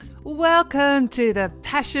Welcome to the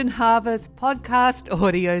Passion Harvest podcast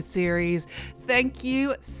audio series. Thank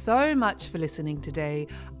you so much for listening today.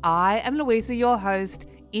 I am Louisa, your host,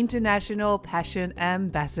 International Passion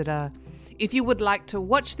Ambassador. If you would like to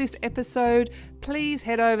watch this episode, please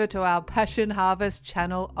head over to our Passion Harvest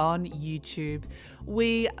channel on YouTube.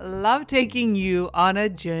 We love taking you on a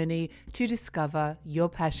journey to discover your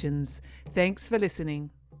passions. Thanks for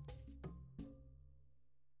listening.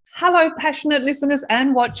 Hello, passionate listeners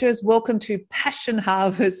and watchers. Welcome to Passion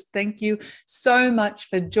Harvest. Thank you so much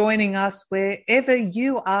for joining us wherever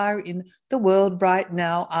you are in the world right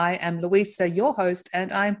now. I am Louisa, your host,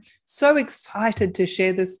 and I'm so excited to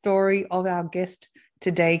share the story of our guest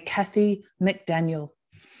today, Kathy McDaniel.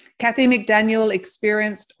 Kathy McDaniel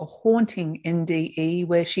experienced a haunting NDE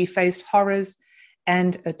where she faced horrors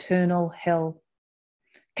and eternal hell.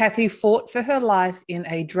 Kathy fought for her life in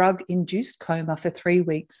a drug-induced coma for 3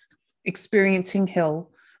 weeks, experiencing hell,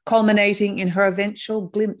 culminating in her eventual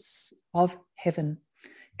glimpse of heaven.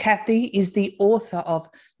 Kathy is the author of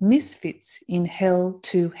Misfits in Hell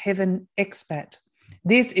to Heaven Expat.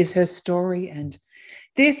 This is her story and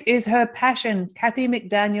this is her passion. Kathy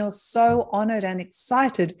McDaniel, so honored and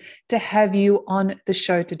excited to have you on the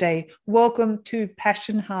show today. Welcome to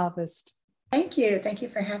Passion Harvest. Thank you. Thank you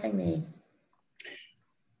for having me.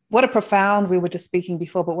 What a profound, we were just speaking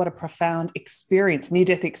before, but what a profound experience,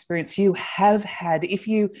 near-death experience you have had. If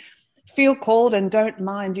you feel called and don't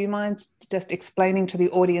mind, do you mind just explaining to the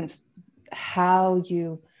audience how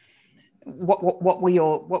you, what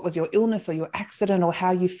was your illness or your accident, or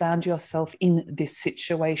how you found yourself in this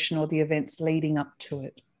situation or the events leading up to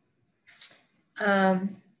it?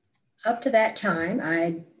 Up to that time,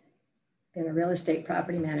 I'd been a real estate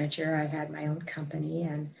property manager. I had my own company,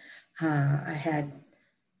 and I had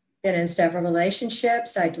been in several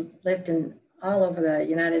relationships. I lived in all over the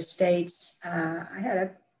United States. I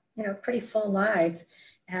had a pretty full life.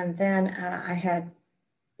 And then I had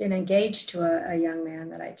been engaged to a young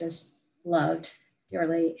man that I just loved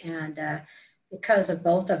dearly. And because of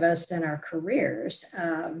both of us and our careers,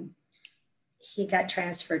 he got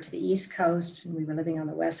transferred to the East Coast and we were living on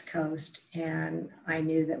the West Coast. And I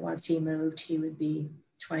knew that once he moved, he would be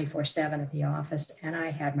 24/7 at the office. And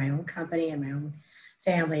I had my own company and my own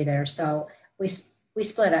family there. So we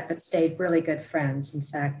split up but stayed really good friends. In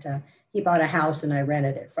fact, he bought a house and I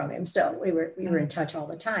rented it from him. So we were in touch all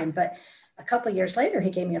the time. But a couple of years later, he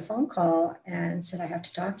gave me a phone call and said, I have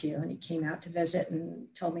to talk to you. And he came out to visit and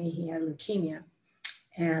told me he had leukemia.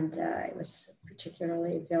 And it was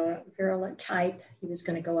particularly virulent type. He was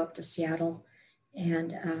going to go up to Seattle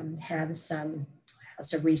and have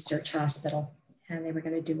a research hospital. And they were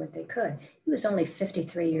going to do what they could. He was only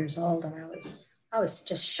 53 years old, and I was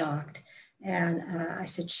just shocked. And I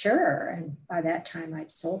said, sure. And by that time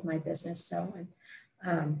I'd sold my business. So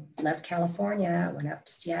I left California, went up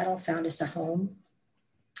to Seattle, found us a home.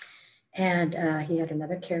 And he had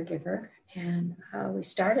another caregiver. And we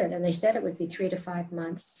started, and they said it would be 3 to 5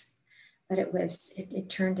 months, but it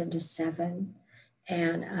turned into 7.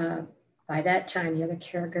 And by that time, the other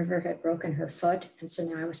caregiver had broken her foot. And so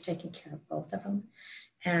now I was taking care of both of them.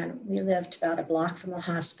 And we lived about a block from the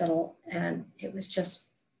hospital, and it was just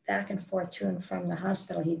back and forth to and from the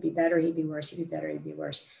hospital. He'd be better, he'd be worse, he'd be better, he'd be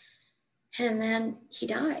worse. And then he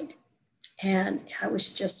died. And I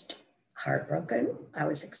was just heartbroken. I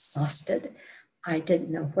was exhausted. I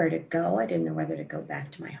didn't know where to go. I didn't know whether to go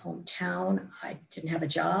back to my hometown. I didn't have a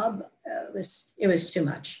job. It was too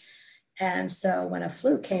much. And so when a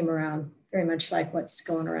flu came around, very much like what's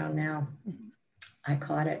going around now, I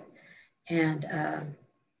caught it. And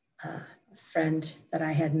a friend that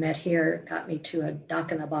I had met here got me to a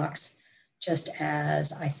Doc in the Box just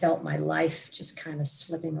as I felt my life just kind of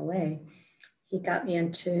slipping away. He got me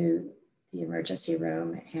into the emergency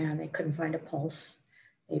room and they couldn't find a pulse.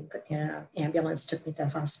 They put in an ambulance, took me to the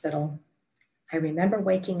hospital. I remember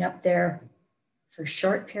waking up there for a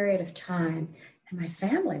short period of time and my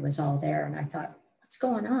family was all there. And I thought, what's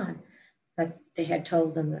going on? But they had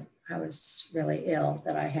told them that I was really ill,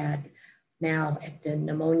 that I had now the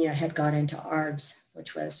pneumonia had got into ARDS,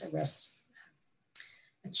 which was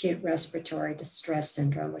acute respiratory distress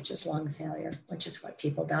syndrome, which is lung failure, which is what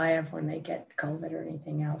people die of when they get COVID or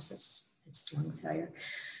anything else. It's lung failure.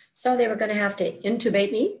 So they were going to have to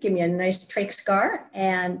intubate me, give me a nice trach scar,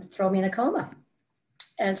 and throw me in a coma.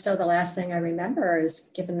 And so the last thing I remember is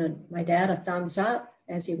giving my dad a thumbs up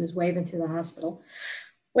as he was waving through the hospital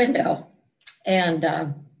window.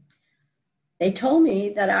 And they told me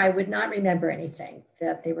that I would not remember anything,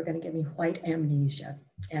 that they were going to give me white amnesia.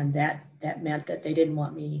 And that meant that they didn't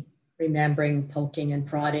want me remembering poking and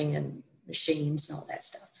prodding and machines and all that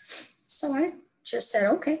stuff. So I just said,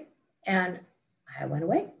 okay. And I went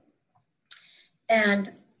away.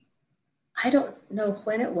 And I don't know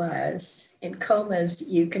when it was. In comas,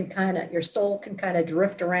 you can kind of, your soul can kind of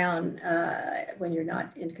drift around when you're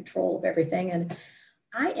not in control of everything. And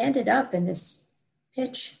I ended up in this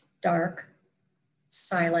pitch dark,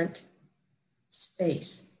 silent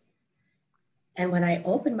space. And when I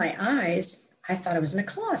opened my eyes, I thought I was in a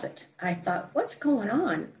closet. I thought, what's going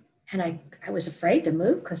on? And I was afraid to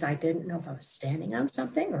move because I didn't know if I was standing on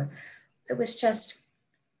something, or it was just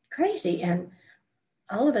crazy. And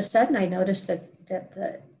all of a sudden I noticed that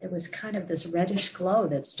it was kind of this reddish glow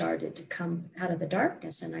that started to come out of the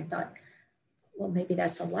darkness. And I thought, well, maybe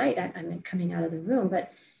that's a light I'm coming out of the room.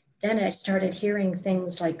 But then I started hearing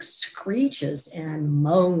things like screeches and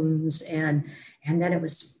moans, and then it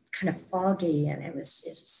was kind of foggy, and it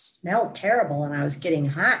smelled terrible, and I was getting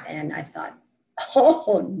hot, and I thought,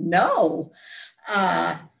 oh no.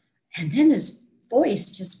 And then this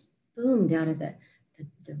voice just boomed out of the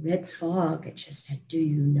red fog. It just said, do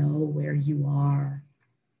you know where you are?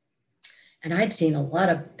 And I'd seen a lot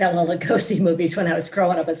of Bela Lugosi movies when I was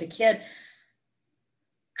growing up as a kid.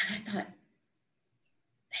 And I thought,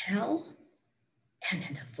 hell? And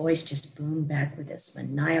then the voice just boomed back with this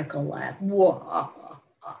maniacal laugh. Whoa.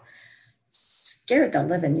 Scared the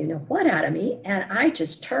living you know what out of me. And I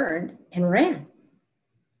just turned and ran.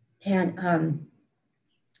 And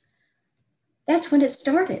that's when it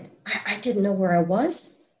started. I didn't know where I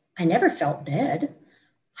was. I never felt dead.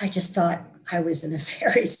 I just thought I was in a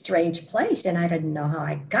very strange place, and I didn't know how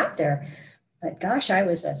I got there. But gosh, I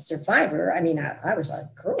was a survivor. I mean, I was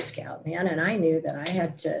a Girl Scout, man, and I knew that I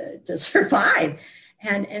had to survive.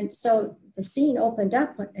 And so the scene opened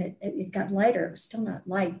up. It got lighter. It was still not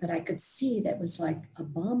light, but I could see that it was like a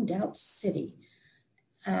bombed out city.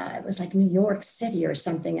 It was like New York City or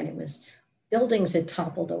something, and it was buildings had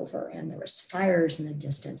toppled over, and there was fires in the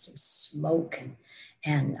distance and smoke,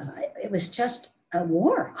 and it was just a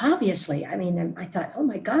war, obviously. I mean, I thought, oh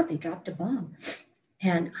my God, they dropped a bomb,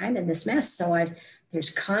 and I'm in this mess. So there's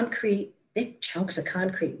concrete, big chunks of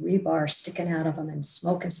concrete, rebar sticking out of them, and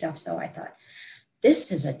smoke and stuff. So I thought,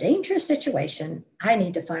 this is a dangerous situation. I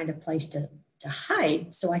need to find a place to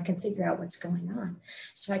hide so I can figure out what's going on.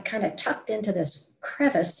 So I kind of tucked into this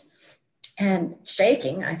crevice and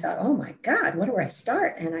shaking. I thought, oh my God, where do I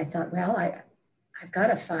start? And I thought, well, I've got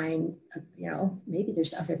to find, maybe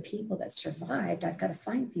there's other people that survived. I've got to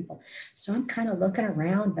find people. So I'm kind of looking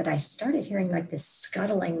around, but I started hearing like this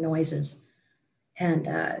scuttling noises. And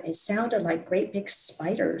it sounded like great big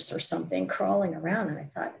spiders or something crawling around. And I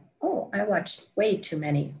thought, oh, I watched way too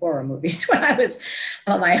many horror movies when I was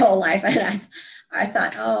my whole life. And I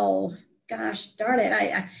thought, oh, gosh, darn it.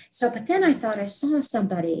 But then I thought I saw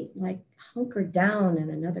somebody like hunkered down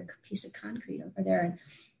in another piece of concrete over there.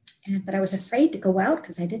 But I was afraid to go out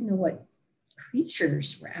because I didn't know what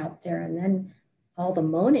creatures were out there. And then all the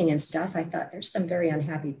moaning and stuff, I thought there's some very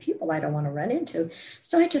unhappy people I don't want to run into.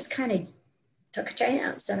 So I just kind of took a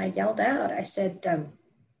chance and I yelled out. I said,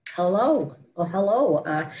 hello. Oh, hello.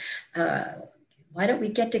 Why don't we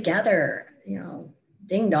get together?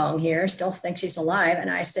 Ding dong here, still think she's alive. And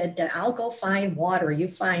I said, I'll go find water. You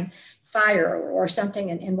find fire or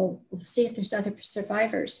something, and we'll see if there's other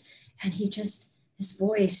survivors. And his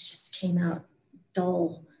voice just came out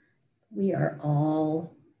dull. We are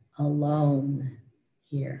all alone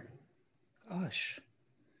here. Gosh.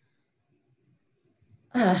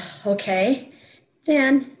 Okay.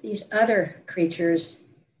 Then these other creatures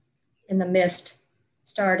in the mist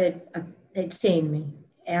started, they'd seen me.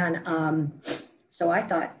 And so I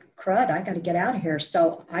thought, crud, I got to get out of here.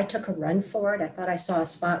 So I took a run for it. I thought I saw a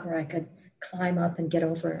spot where I could climb up and get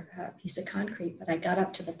over a piece of concrete, but I got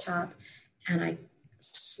up to the top and I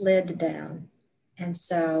slid down. And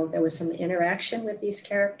so there was some interaction with these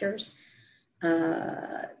characters.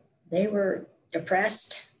 They were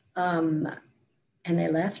depressed and they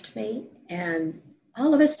left me. And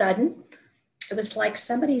all of a sudden, it was like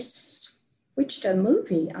somebody switched a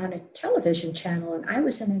movie on a television channel and I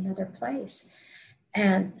was in another place.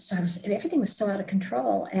 And so everything was so out of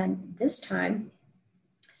control. And this time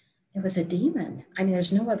there was a demon. I mean,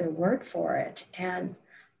 there's no other word for it. And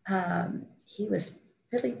he was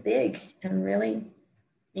really big and really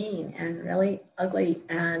mean and really ugly.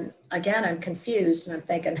 And again, I'm confused and I'm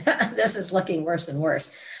thinking, this is looking worse and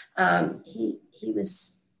worse. He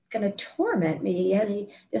was going to torment me. And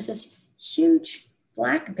there's this huge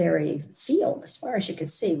blackberry field as far as you could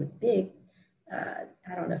see with big,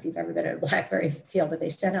 I don't know if you've ever been at a blackberry field, but they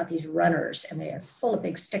send out these runners and they are full of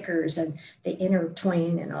big stickers and they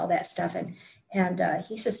intertwine and all that stuff. And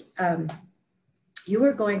he says, you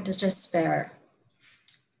are going to despair.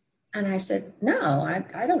 And I said, no,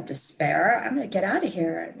 I don't despair. I'm going to get out of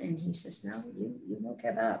here. And he says, no, you won't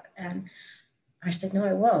give up. And I said, no,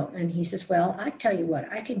 I won't. And he says, well, I tell you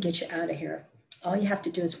what, I can get you out of here. All you have to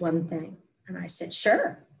do is one thing. And I said,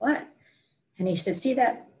 sure, what? And he said, see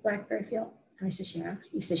that blackberry field? And I says, yeah.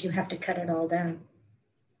 He says, you have to cut it all down.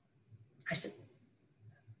 I said,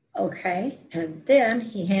 okay. And then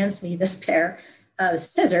he hands me this pair of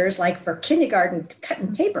scissors, like for kindergarten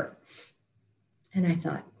cutting paper. And I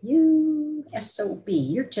thought, you SOB,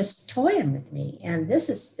 you're just toying with me. And this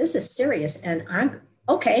is serious. And I'm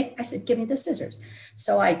okay. I said, give me the scissors.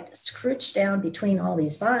 So I scrooched down between all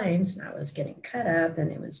these vines and I was getting cut up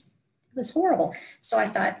and it was horrible. So I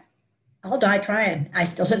thought, I'll die trying. I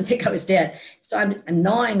still didn't think I was dead. So I'm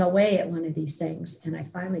gnawing away at one of these things and I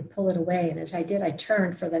finally pull it away. And as I did, I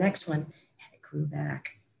turned for the next one and it grew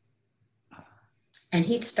back. And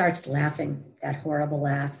he starts laughing, that horrible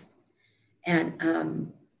laugh.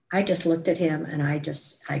 And I just looked at him and I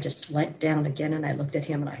just let down again and I looked at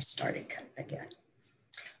him and I started cutting again.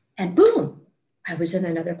 And boom, I was in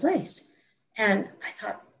another place. And I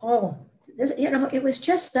thought, oh, this, it was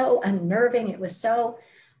just so unnerving. It was so,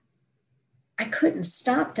 I couldn't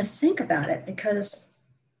stop to think about it because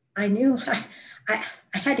I knew I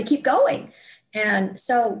had to keep going. And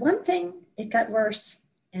so one thing, it got worse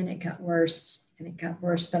and it got worse. And it got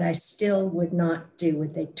worse, but I still would not do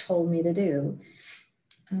what they told me to do.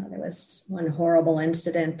 There was one horrible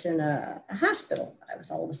incident in a hospital. I was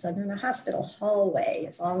all of a sudden in a hospital hallway.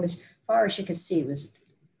 As far as you could see, it was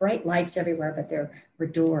bright lights everywhere, but there were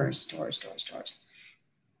doors.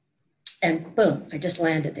 And boom, I just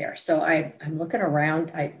landed there. So I'm looking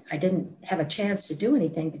around. I didn't have a chance to do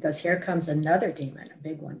anything because here comes another demon, a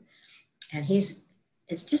big one. And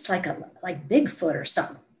it's just like Bigfoot or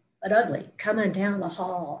something, but ugly, coming down the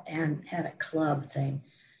hall and had a club thing.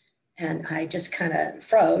 And I just kind of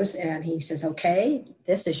froze and he says, okay,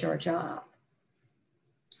 this is your job.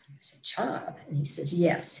 I said, job? And he says,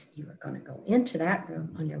 yes, you are going to go into that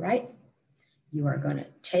room on your right. You are going to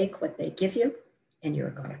take what they give you and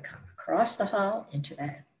you're going to come across the hall into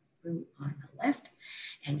that room on the left.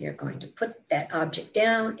 And you're going to put that object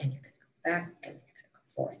down and you're going to go back and you're going to go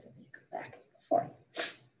forth and then you go back and go forth.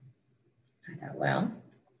 I thought, well,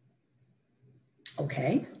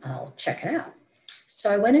 okay, I'll check it out. So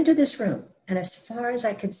I went into this room, and as far as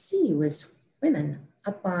I could see was women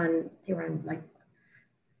they were on like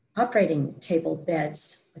operating table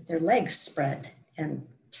beds with their legs spread and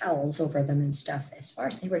towels over them and stuff. As far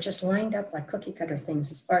as they were just lined up like cookie cutter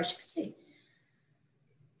things as far as you could see.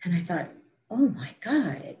 And I thought, oh my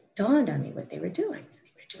God, it dawned on me what they were doing.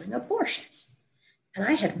 They were doing abortions. And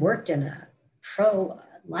I had worked in a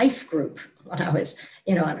pro-life group when I was,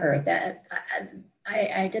 on Earth.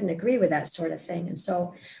 I didn't agree with that sort of thing. And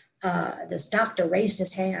so this doctor raised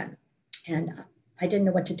his hand and I didn't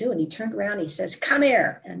know what to do. And he turned around, he says, come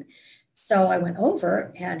here. And so I went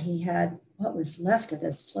over and he had what was left of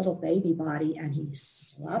this little baby body and he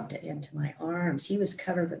slopped it into my arms. He was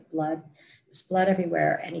covered with blood. There was blood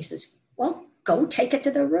everywhere. And he says, well, go take it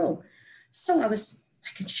to the room. So I was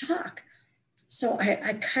like in shock. So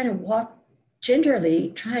I kind of walked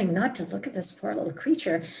gingerly, trying not to look at this poor little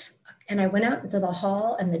creature. And I went out into the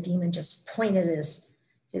hall and the demon just pointed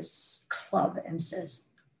his club and says,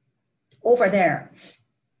 over there.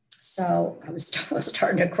 So I was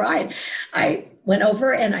starting to cry. I went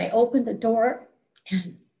over and I opened the door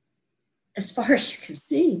and as far as you could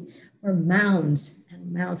see were mounds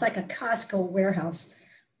and mounds, like a Costco warehouse,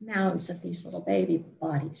 mounds of these little baby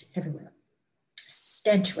bodies everywhere.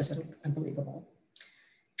 Stench was unbelievable.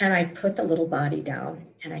 And I put the little body down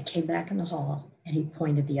and I came back in the hall and he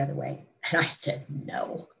pointed the other way. And I said,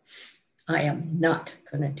 no, I am not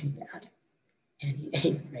going to do that. And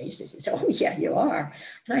he raised his hand, oh yeah, you are.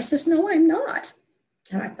 And I says, no, I'm not.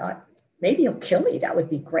 And I thought, maybe he'll kill me. That would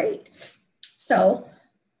be great. So,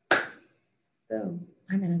 boom,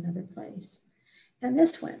 I'm in another place. And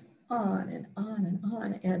this went on and on and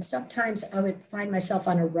on. And sometimes I would find myself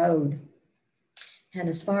on a road. And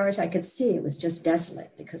as far as I could see, it was just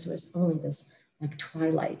desolate because it was only this like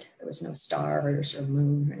twilight. There was no stars or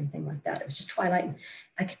moon or anything like that. It was just twilight. And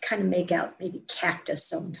I could kind of make out maybe cactus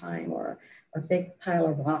sometime or a big pile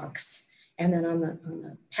of rocks. And then on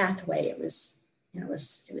the pathway, it was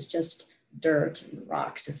just dirt and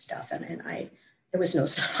rocks and stuff. And there was no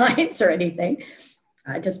signs or anything.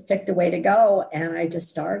 I just picked a way to go and I just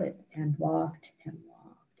started and walked and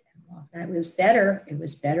walked and walked. And it was better. It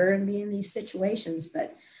was better in being in these situations,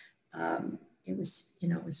 but it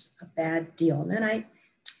was a bad deal. And then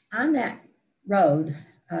on that road,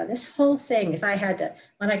 this whole thing, if I had to,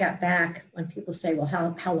 when I got back, when people say,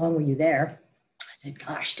 well, how long were you there? I said,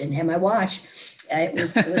 gosh, didn't have my watch. It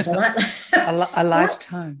was a lot. A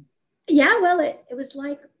lifetime. Yeah, well, it was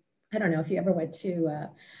like, I don't know if you ever went to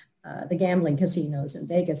the gambling casinos in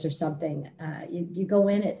Vegas or something. You go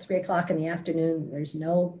in at 3:00 in the afternoon. There's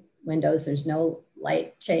no windows. There's no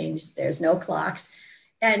light change. There's no clocks.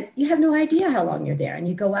 And you have no idea how long you're there. And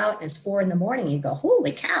you go out and it's 4 a.m. and you go,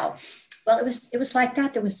 holy cow. Well, it was like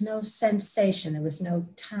that. There was no sensation. There was no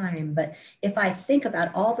time. But if I think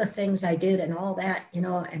about all the things I did and all that, you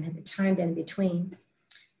know, and the time in between,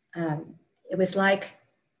 it was like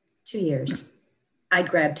 2 years. I'd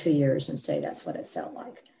grab 2 years and say that's what it felt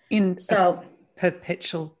like. In a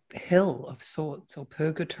perpetual hell of sorts, or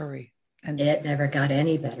purgatory. And it never got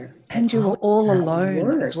any better. And you were all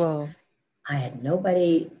alone as well. I had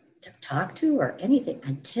nobody to talk to or anything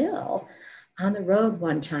until on the road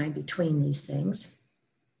one time between these things,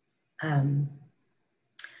 I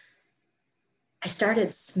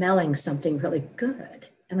started smelling something really good.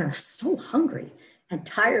 And I was so hungry and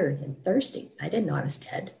tired and thirsty. I didn't know I was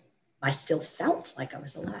dead. I still felt like I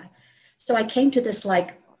was alive. So I came to this,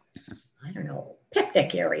 like, I don't know,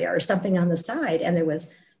 picnic area or something on the side. And there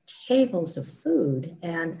was tables of food,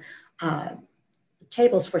 and the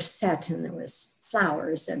tables were set, and there was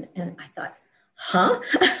flowers. And I thought, huh?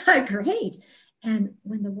 Great. And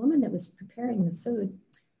when the woman that was preparing the food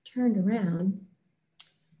turned around,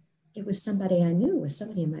 it was somebody I knew, it was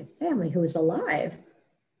somebody in my family who was alive.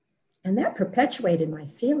 And that perpetuated my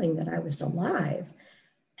feeling that I was alive.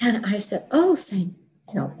 And I said, oh, thank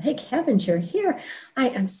heavens you're here. I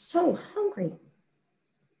am so hungry.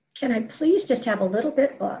 Can I please just have a little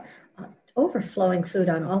bit overflowing food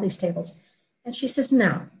on all these tables? And she says,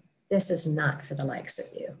 no, this is not for the likes of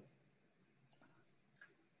you.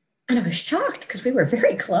 And I was shocked because we were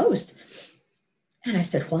very close. And I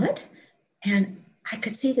said, what? And I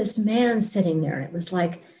could see this man sitting there. And it was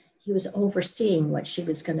like he was overseeing what she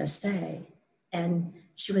was going to say. And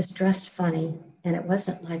she was dressed funny. And it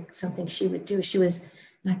wasn't like something she would do. And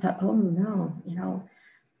I thought, oh no,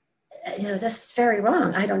 this is very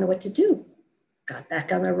wrong. I don't know what to do. Got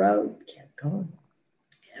back on the road, kept going.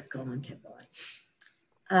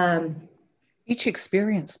 Each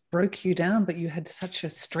experience broke you down, but you had such a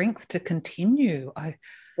strength to continue.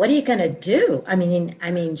 What are you going to do? I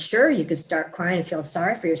mean, sure, you could start crying and feel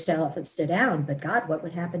sorry for yourself and sit down, but God, what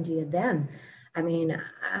would happen to you then? I mean,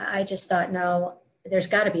 I just thought, no, there's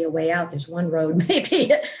got to be a way out. There's one road,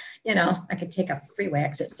 maybe, I could take a freeway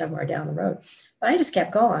exit somewhere down the road. But I just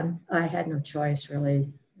kept going. I had no choice,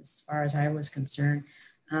 really, as far as I was concerned.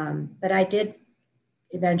 But I did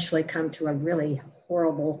eventually come to a really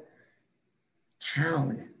horrible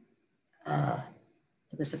town.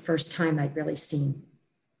 It was the first time I'd really seen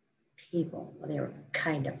people. Well, they were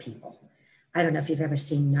kind of people. I don't know if you've ever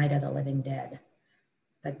seen Night of the Living Dead,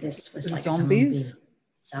 but this was like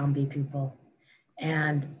zombie people.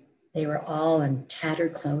 And they were all in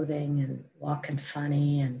tattered clothing and walking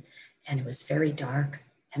funny, and it was very dark,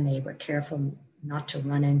 and they were careful not to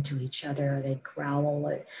run into each other. They'd growl.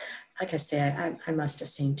 Like I say, I must have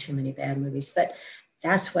seen too many bad movies, but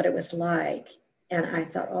that's what it was like. And I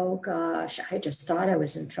thought, oh gosh, I just thought I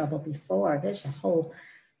was in trouble before. There's a whole,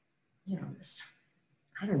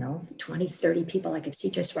 I don't know, 20, 30 people I could see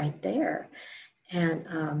just right there.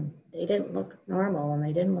 And they didn't look normal, and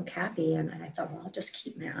they didn't look happy. And I thought, well, I'll just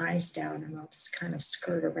keep my eyes down, and I'll just kind of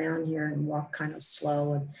skirt around here and walk kind of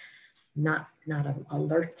slow and not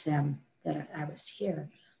alert them that I was here.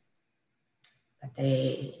 But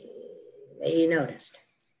they noticed,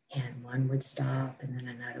 and one would stop, and then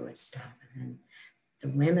another would stop. And then the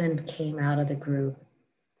women came out of the group.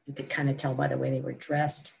 You could kind of tell by the way they were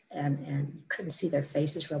dressed, and you couldn't see their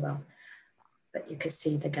faces real well, but you could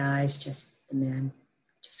see the guys, the men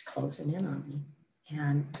just closing in on me.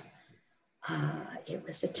 And it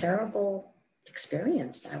was a terrible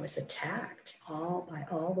experience. I was attacked by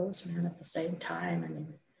all those men at the same time.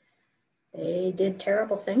 And they did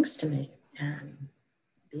terrible things to me and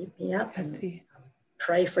beat me up. And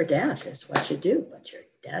pray for death is what you do, but you're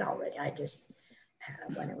dead already. I just,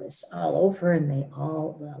 when it was all over, and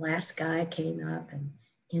the last guy came up and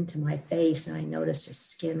into my face, and I noticed his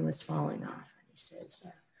skin was falling off. And he says,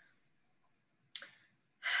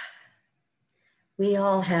 we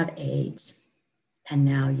all have AIDS, and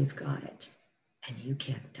now you've got it, and you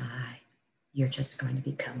can't die. You're just going to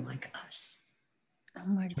become like us. Oh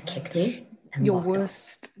my God. Kicked me. And your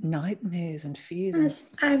worst nightmares and fears.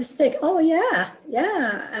 I was thinking, oh yeah.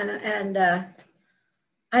 And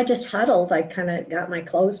I just huddled. I kind of got my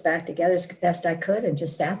clothes back together as best I could and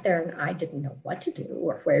just sat there, and I didn't know what to do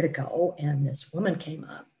or where to go. And this woman came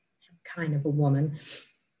up, kind of a woman,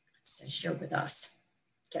 says, you're with us.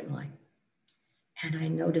 Get in line. And I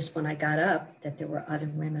noticed when I got up that there were other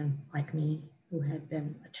women like me who had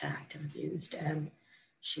been attacked and abused, and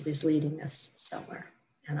she was leading us somewhere,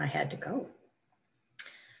 and I had to go.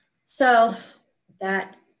 So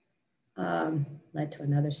that led to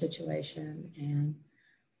another situation, and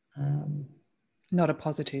not a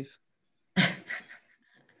positive.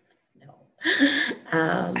 No.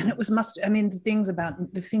 And it was the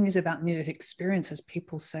thing is about near-death experiences,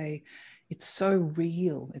 people say it's so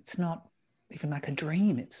real. It's not even like a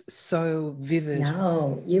dream. It's so vivid.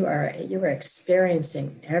 No, you were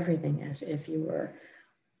experiencing everything as if you were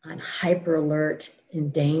on hyper alert, in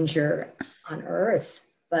danger on Earth.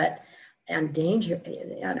 But on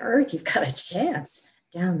Earth, you've got a chance.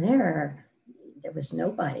 Down there was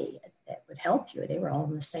nobody that would help you. They were all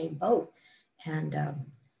in the same boat. And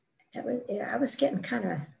I was getting kind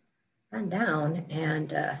of run down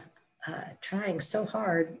and trying so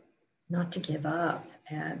hard not to give up.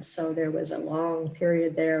 And so there was a long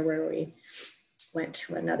period there where we went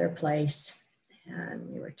to another place, and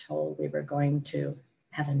we were told we were going to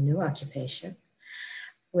have a new occupation,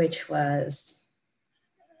 which was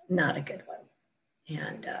not a good one.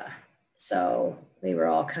 And so we were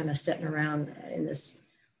all kind of sitting around in this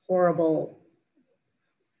horrible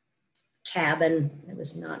cabin. It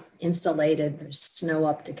was not insulated. There's snow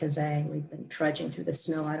up to Kazang. We'd been trudging through the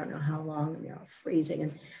snow, I don't know how long,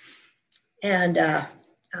 freezing. And I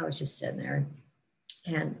was just sitting there,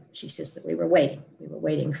 and she says that we were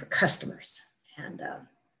waiting for customers. And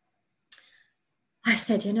I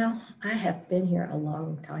said, I have been here a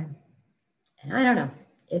long time, and I don't know,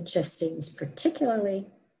 it just seems particularly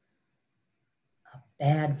a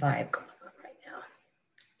bad vibe going on right now.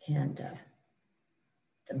 And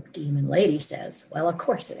the demon lady says, well, of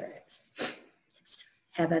course there is. It's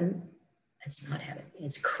heaven. It's not heaven.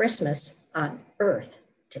 It's Christmas on Earth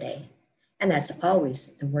today. And that's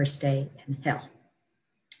always the worst day in hell.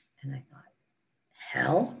 And I thought,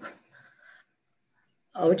 hell?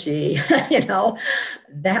 Oh, gee,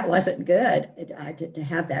 that wasn't good. To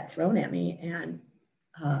have that thrown at me. And,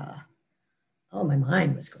 my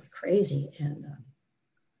mind was going crazy. And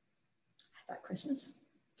I thought, Christmas?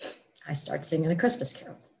 I started singing a Christmas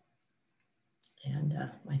carol. And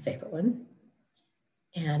my favorite one.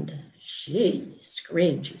 And she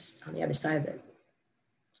screamed. She was on the other side of it.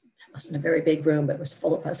 It wasn't a very big room, but it was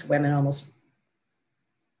full of us women, almost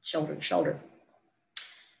shoulder to shoulder.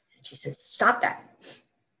 And she said, stop that.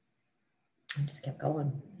 I just kept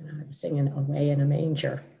going. And I was singing Away in a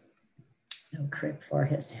Manger, no crib for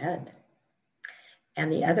his head. And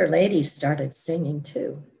the other ladies started singing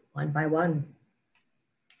too, one by one.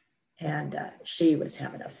 And she was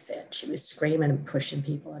having a fit. She was screaming and pushing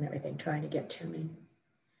people and everything, trying to get to me.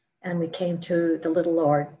 And we came to the little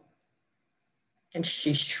Lord, and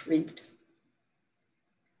she shrieked.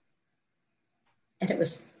 And it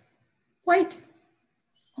was white,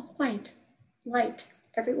 light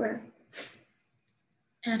everywhere.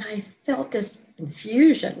 And I felt this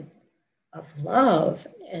infusion of love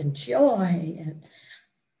and joy. And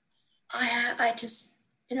I just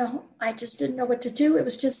didn't know what to do. It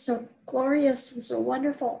was just so glorious and so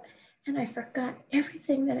wonderful. And I forgot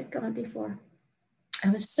everything that had gone before. I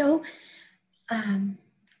was so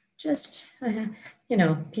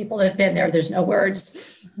people that have been there, there's no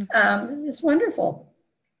words. It's wonderful.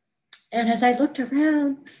 And as I looked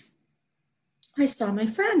around, I saw my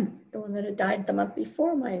friend, the one that had died the month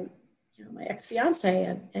before, my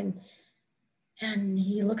ex-fiance, and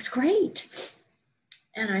he looked great.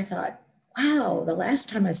 And I thought, wow, the last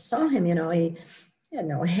time I saw him, he had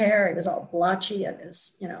no hair, he was all blotchy, and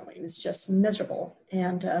he was just miserable.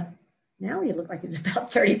 And now he looked like he was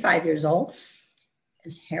about 35 years old.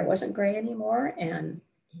 His hair wasn't gray anymore, and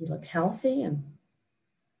he looked healthy, and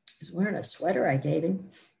he was wearing a sweater I gave him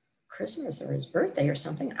Christmas or his birthday or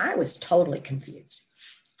something. I was totally confused.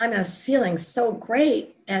 I was feeling so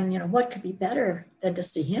great, and what could be better than to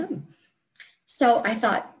see him? So I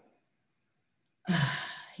thought,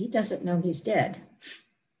 he doesn't know he's dead.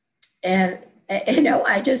 And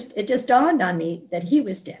it just dawned on me that he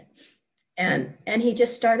was dead. And he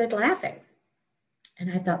just started laughing.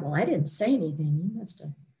 And I thought, well, I didn't say anything.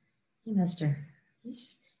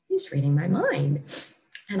 He's reading my mind.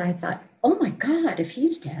 And I thought, oh my God, if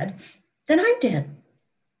he's dead, then I'm dead.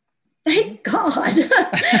 Thank God.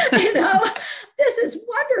 This is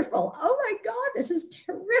wonderful. Oh my God, this is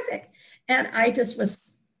terrific. And I just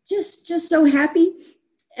was just so happy.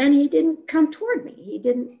 And he didn't come toward me. He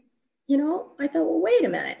didn't, I thought, well, wait a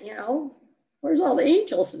minute, where's all the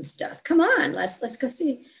angels and stuff? Come on, let's go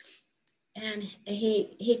see. And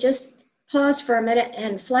he just paused for a minute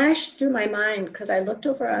and flashed through my mind, because I looked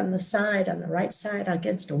over on the right side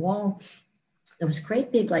against a wall. there was a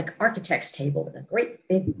great big like architect's table with a great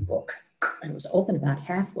big book, and it was open about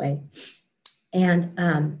halfway. And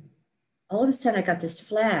all of a sudden I got this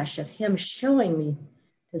flash of him showing me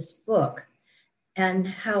this book, and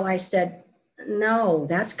how I said, no,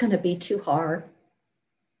 that's going to be too hard.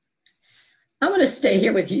 I'm going to stay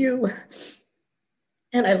here with you.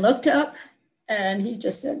 And I looked up, and he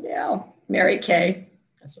just said, now, Mary Kay,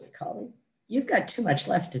 that's what we call him, you've got too much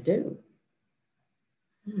left to do.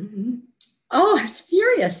 Mm-hmm. Oh, I was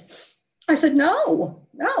furious. I said, no.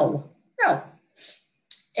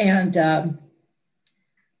 And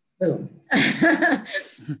boom.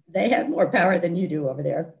 They have more power than you do over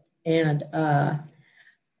there. And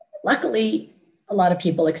luckily, a lot of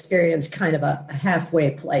people experience kind of a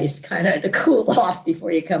halfway place, kind of to cool off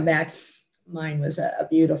before you come back. Mine was a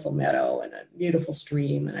beautiful meadow and a beautiful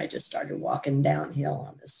stream. And I just started walking downhill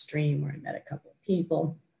on the stream where I met a couple of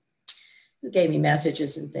people who gave me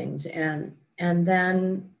messages and things. And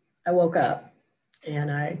then I woke up,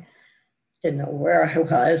 and I didn't know where I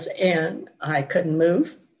was, and I couldn't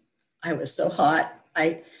move. I was so hot.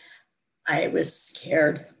 I was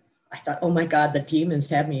scared. I thought, oh my God, the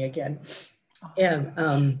demons have me again.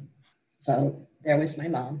 And so there was my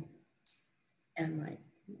mom and my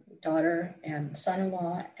daughter and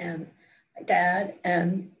son-in-law and my dad,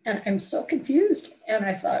 and I'm so confused. And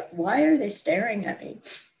I thought, why are they staring at me?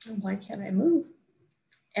 And why can't I move?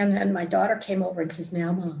 And then my daughter came over and says,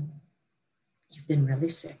 now, Mom, you've been really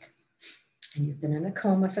sick, and you've been in a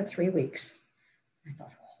coma for 3 weeks. I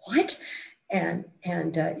thought, what? And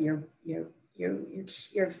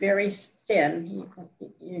you're very thin,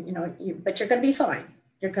 but you're going to be fine.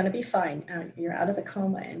 You're going to be fine. You're out of the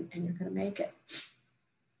coma, and you're going to make it.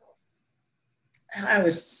 I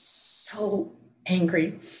was so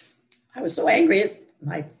angry. I was so angry at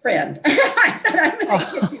my friend. I thought, I'm going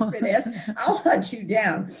to get you for this. I'll hunt you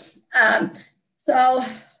down. So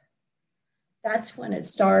that's when it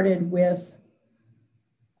started with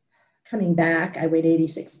coming back. I weighed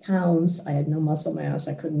 86 pounds. I had no muscle mass.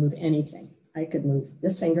 I couldn't move anything. I could move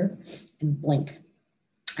this finger and blink.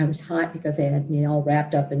 I was hot because they had me all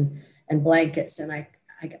wrapped up in blankets, and I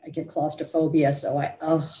get claustrophobia. So I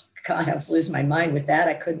was losing my mind with that.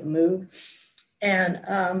 I couldn't move. And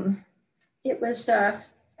it was,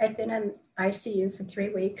 I'd been in ICU for 3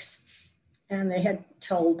 weeks, and they had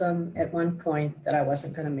told them at one point that I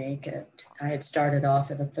wasn't going to make it. I had started off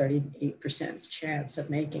with a 38% chance of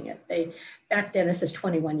making it. Back then, this is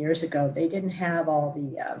 21 years ago, they didn't have all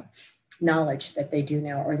the knowledge that they do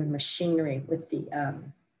now, or the machinery with the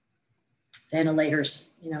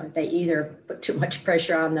ventilators. They either put too much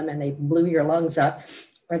pressure on them and they blew your lungs up,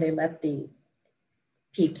 or they let the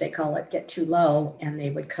PEEP, they call it, get too low, and they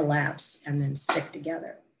would collapse and then stick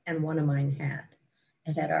together. And one of mine had.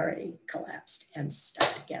 It had already collapsed and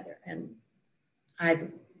stuck together. And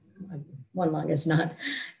one lung is not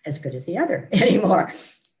as good as the other anymore,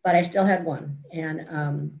 but I still had one.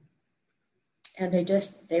 And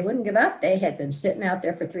they wouldn't give up. They had been sitting out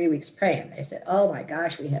there for 3 weeks praying. They said, oh my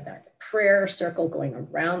gosh, we have that prayer circle going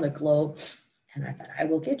around the globe. And I thought, I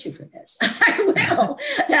will get you for this. I will.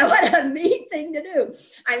 Now, what a mean thing to do.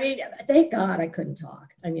 I mean, thank God I couldn't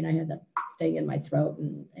talk. I mean, I had the thing in my throat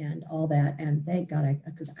and all that. And thank God,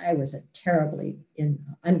 because I was a terribly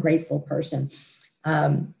ungrateful person.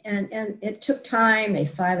 And it took time. They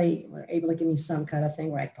finally were able to give me some kind of thing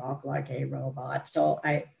where I talk like a robot. So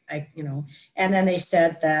I and then they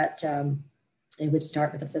said that they would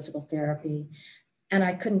start with the physical therapy. And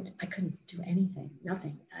I couldn't do anything,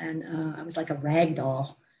 nothing. And I was like a rag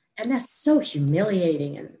doll. And that's so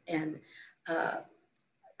humiliating. And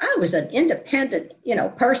I was an independent,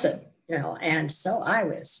 person, and so I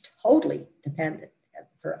was totally dependent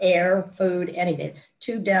for air, food, anything,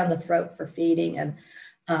 tube down the throat for feeding. And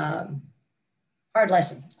hard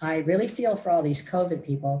lesson. I really feel for all these COVID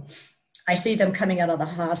people. I see them coming out of the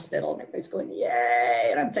hospital and everybody's going, yay.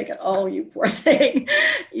 And I'm thinking, oh, you poor thing.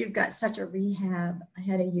 You've got such a rehab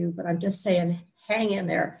ahead of you. But I'm just saying, hang in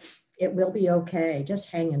there. It will be okay.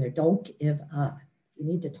 Just hang in there. Don't give up. If you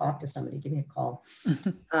need to talk to somebody, give me a call.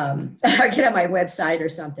 Or get on my website or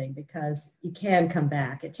something, because you can come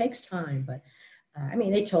back. It takes time. But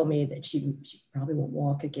they told me that she probably won't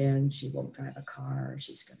walk again. She won't drive a car.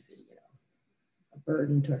 She's going to be a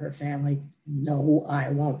burden to her family. No, I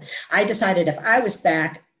won't. I decided if I was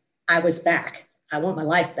back, I was back. I want my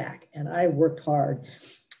life back. And I worked hard.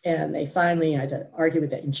 And they finally, I had to argue with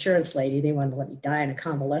the insurance lady. They wanted to let me die in a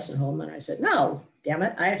convalescent home. And I said, no, damn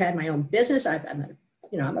it. I had my own business. I'm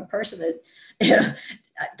a person that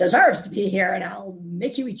deserves to be here, and I'll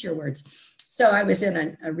make you eat your words. So I was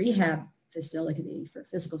in a rehab facility for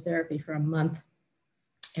physical therapy for a month.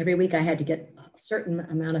 every week I had to get a certain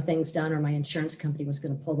amount of things done or my insurance company was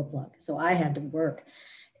going to pull the plug. So I had to work,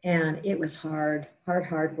 and it was hard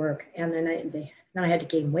work. And then I had to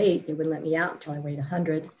gain weight. They wouldn't let me out until I weighed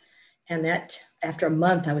 100. And that after a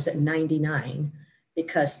month, I was at 99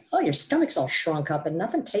 because, your stomach's all shrunk up and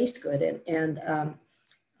nothing tastes good. And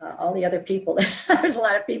all the other people, there's a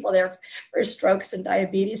lot of people there for strokes and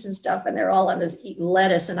diabetes and stuff. And they're all on this eating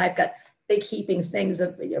lettuce. And I've got big heaping things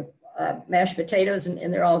of mashed potatoes,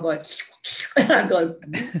 and they're all going, and I'm going.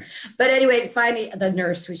 But anyway, finally, the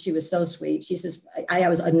nurse, she was so sweet. She says, I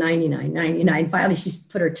was a 99. Finally, she's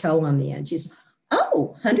put her toe on the end. She's,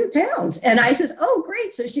 100 pounds. And I says, oh,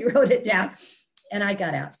 great. So she wrote it down, and I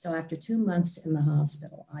got out. So after 2 months in the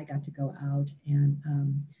hospital, I got to go out and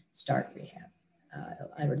start rehab.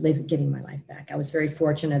 I was getting my life back. I was very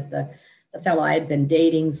fortunate. The fellow I had been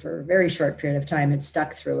dating for a very short period of time had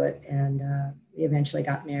stuck through it, and we eventually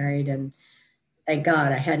got married. And thank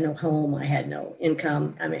God I had no home. I had no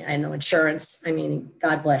income. I mean, I had no insurance. I mean,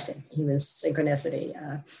 God bless him. He was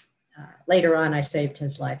synchronicity. Later on, I saved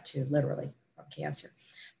his life too, literally, from cancer.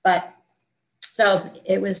 But so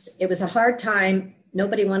it was a hard time.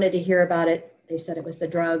 Nobody wanted to hear about it. They said it was the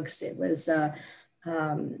drugs. It was a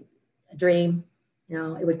dream.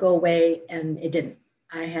 It would go away, and it didn't.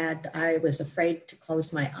 I was afraid to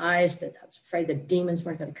close my eyes, that I was afraid the demons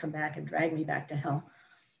weren't going to come back and drag me back to hell.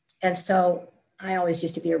 And so I always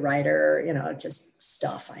used to be a writer, just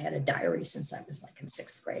stuff. I had a diary since I was like in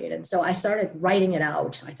 6th grade. And so I started writing it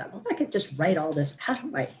out. I thought, well, if I could just write all this out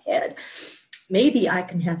of my head, maybe I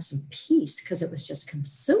can have some peace, because it was just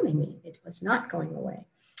consuming me. It was not going away.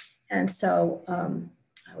 And so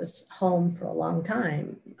I was home for a long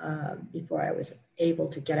time before I was able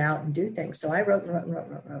to get out and do things. So I wrote.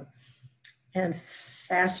 And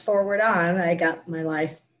fast forward on, I got my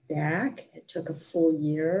life back. It took a full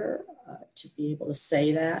year to be able to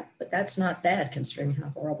say that, but that's not bad considering how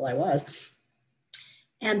horrible I was.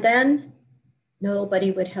 And then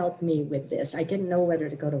nobody would help me with this. I didn't know whether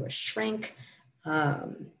to go to a shrink. I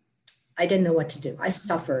didn't know what to do. I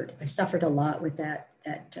suffered a lot with that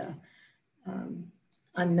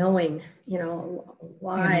unknowing,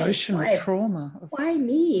 why. Emotional trauma. Why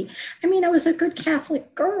me? I mean, I was a good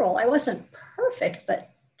Catholic girl. I wasn't perfect, but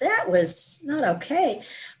that was not okay.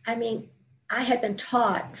 I mean, I had been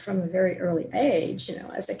taught from a very early age,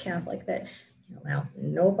 as a Catholic, that, well,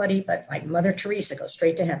 nobody but like Mother Teresa goes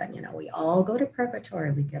straight to heaven. We all go to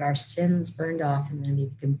purgatory. We get our sins burned off, and then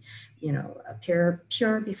we can, appear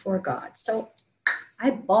pure before God. So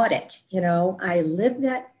I bought it. I lived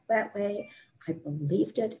that way. I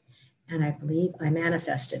believed it, and I believe I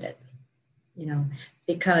manifested it,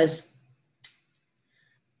 because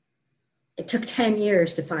it took 10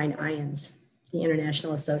 years to find IANDS, the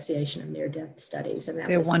International Association of Near-Death Studies. And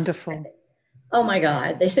they're wonderful. Oh my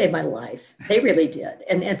God, they saved my life. They really did.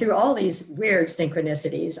 And through all these weird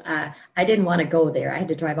synchronicities, I didn't want to go there. I had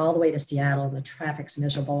to drive all the way to Seattle, and the traffic's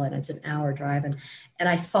miserable, and it's an hour drive. And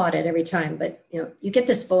I fought it every time. But, you get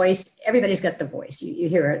this voice. Everybody's got the voice. You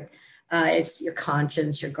hear it. It's your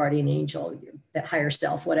conscience, your guardian angel, your higher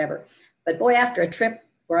self, whatever. But boy, after a trip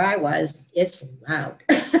where I was, it's loud.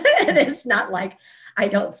 And it's not like I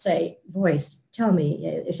don't say, voice, tell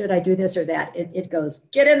me, should I do this or that? It goes,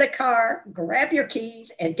 get in the car, grab your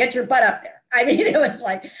keys, and get your butt up there. I mean, it was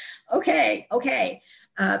like, okay.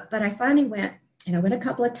 But I finally went, and I went a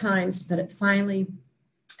couple of times, but it finally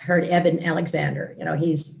heard Eben Alexander.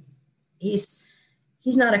 He's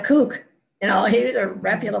not a kook. He was a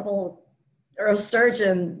reputable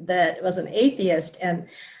neurosurgeon that was an atheist. And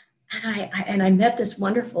I met this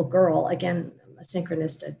wonderful girl, again,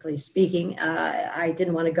 synchronistically speaking. I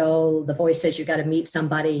didn't want to go. The voice says, you got to meet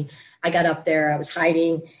somebody. I got up there. I was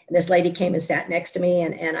hiding. And this lady came and sat next to me.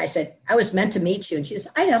 And I said, I was meant to meet you. And she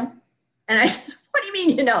says, I know. And I said, what do you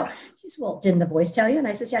mean, She says, well, didn't the voice tell you? And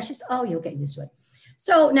I said, yeah. She said, oh, you'll get used to it.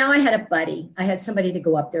 So now I had a buddy. I had somebody to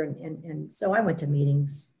go up there. And so I went to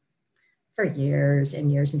meetings for years and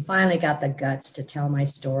years, and finally got the guts to tell my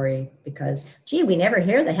story, because, gee, we never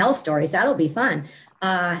hear the hell stories. That'll be fun.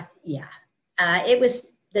 It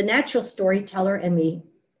was the natural storyteller and me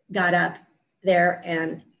got up there,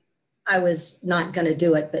 and I was not going to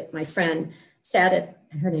do it, but my friend said it,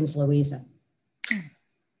 and her name's Louisa.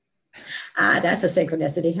 That's a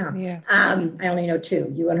synchronicity, huh? Yeah. I only know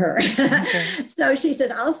 2, you and her. Okay. So she says,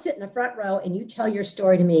 I'll sit in the front row and you tell your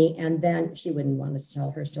story to me. And then she wouldn't want to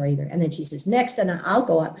tell her story either. And then she says, next, then I'll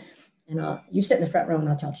go up and you sit in the front row and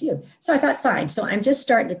I'll tell it to you. So I thought, fine. So I'm just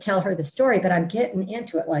starting to tell her the story, but I'm getting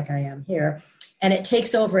into it like I am here. And it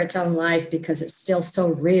takes over its own life because it's still so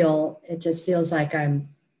real. It just feels like I'm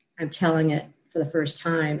telling it for the first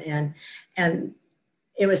time. And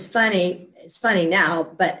it was funny. It's funny now,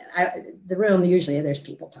 but the room, usually there's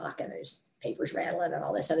people talking, there's papers rattling and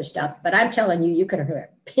all this other stuff. But I'm telling you, you could have heard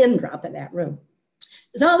a pin drop in that room.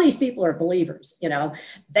 Because all these people are believers,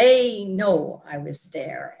 they know I was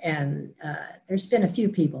there. And there's been a few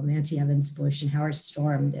people, Nancy Evans Bush and Howard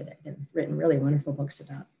Storm, that have written really wonderful books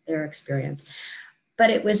about their experience. But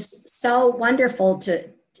it was so wonderful to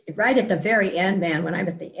right at the very end, man, when I'm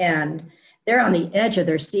at the end, they're on the edge of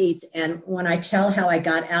their seats. And when I tell how I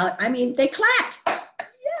got out, I mean, they clapped.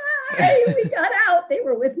 Yay, we got out. They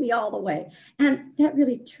were with me all the way. And that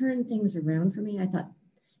really turned things around for me. I thought,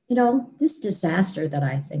 this disaster that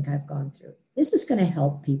I think I've gone through, this is going to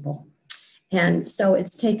help people. And so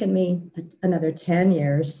it's taken me another 10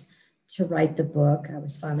 years to write the book. I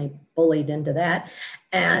was finally bullied into that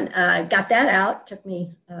and got that out. Took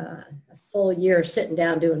me a full year of sitting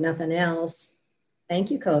down doing nothing else.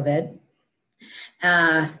 Thank you, COVID.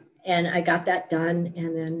 And I got that done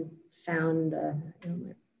and then found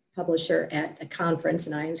my publisher at a conference,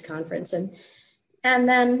 an IANS conference. And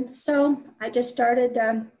then, so I just started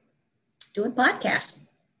doing podcasts.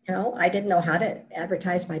 I didn't know how to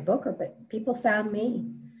advertise my book, but people found me.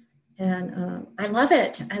 And I love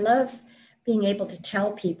it. I love being able to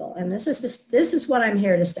tell people. And this is what I'm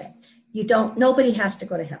here to say. Nobody has to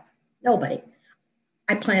go to hell. Nobody.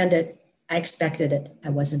 I planned it. I expected it. I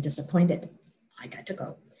wasn't disappointed. I got to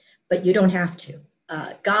go. But you don't have to.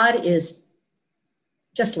 God is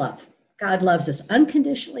just love. God loves us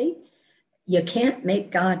unconditionally. You can't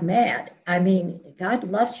make God mad. I mean, God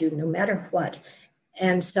loves you no matter what.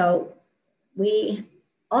 And so we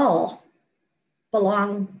all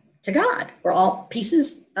belong to God. We're all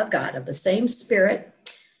pieces of God, of the same spirit.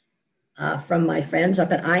 From my friends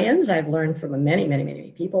up at IANS, I've learned from many, many,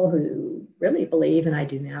 many people who really believe, and I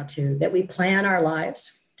do now too, that we plan our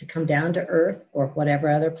lives to come down to Earth or whatever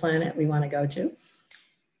other planet we want to go to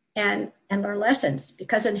and learn lessons,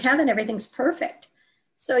 because in heaven, everything's perfect.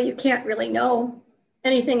 So you can't really know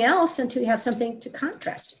anything else until you have something to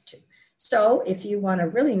contrast it to. So if you want to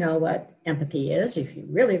really know what empathy is, if you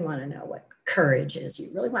really want to know what courage is,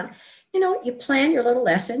 you really want to, you plan your little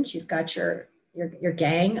lessons. You've got your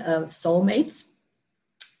gang of soulmates.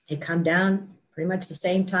 They come down pretty much the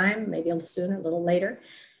same time, maybe a little sooner, a little later.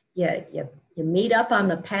 You meet up on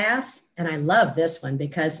the path. And I love this one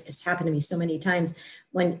because it's happened to me so many times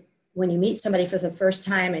when you meet somebody for the first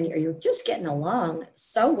time and you're just getting along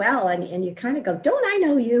so well and you kind of go, don't I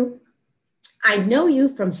know you? I know you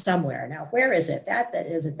from somewhere. Now, where is it?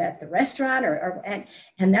 Is it that the restaurant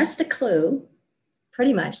and that's the clue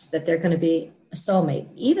pretty much that they're going to be a soulmate.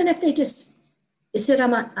 Even if you sit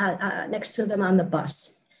next to them on the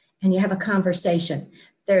bus and you have a conversation,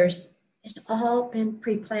 it's all been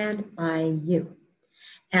pre-planned by you.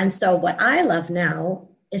 And so what I love now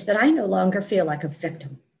is that I no longer feel like a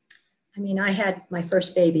victim. I mean, I had my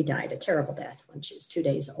first baby died a terrible death when she was 2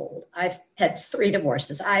 days old. I've had 3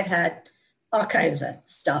 divorces. I've had all kinds of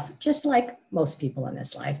stuff, just like most people in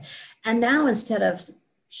this life. And now instead of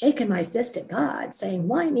shaking my fist at God saying,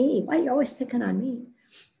 why me? Why are you always picking on me?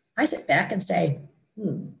 I sit back and say,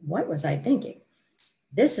 what was I thinking?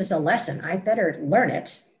 This is a lesson. I better learn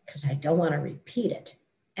it because I don't want to repeat it.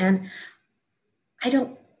 And I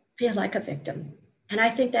don't feel like a victim. And I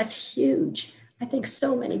think that's huge. I think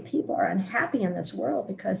so many people are unhappy in this world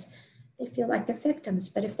because they feel like they're victims.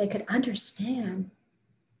 But if they could understand,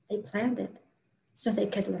 they planned it so they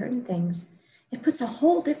could learn things. It puts a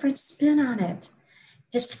whole different spin on it.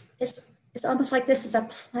 It's almost like this is a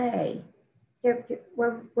play.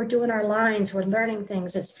 We're doing our lines. We're learning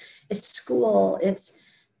things. It's school. It's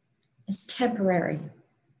temporary,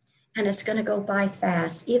 and it's going to go by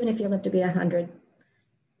fast. Even if you live to be 100,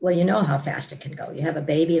 well, you know how fast it can go. You have a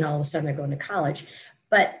baby, and all of a sudden they're going to college.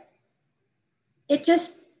 But it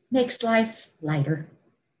just makes life lighter.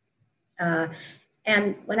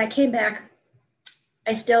 And when I came back,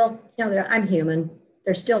 I still, I'm human.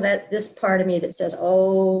 There's still this part of me that says,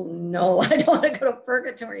 oh, no, I don't want to go to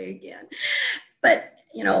purgatory again. But,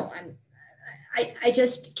 I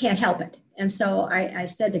just can't help it. And so I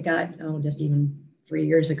said to God, just even 3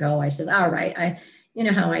 years ago, I said, all right, you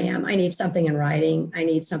know how I am. I need something in writing. I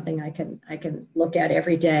need something I can look at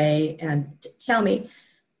every day and tell me,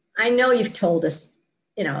 I know you've told us,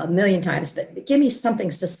 a million times, but give me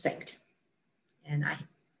something succinct. And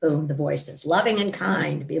boom, the voice says, loving and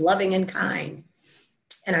kind, be loving and kind.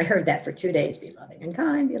 And I heard that for 2 days, be loving and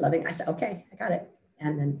kind, be loving. I said, okay, I got it.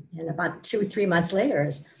 And then about 2 or 3 months later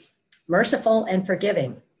is merciful and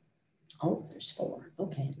forgiving. Oh, there's 4.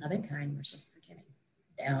 Okay, loving, kind, merciful, forgiving.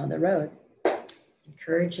 Down the road,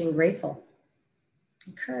 encouraging, grateful.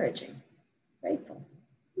 Encouraging, grateful.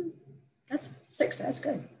 That's 6. That's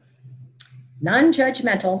good.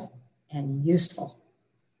 Non-judgmental and useful.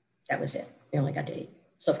 That was it. We only got to 8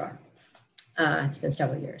 so far. It's been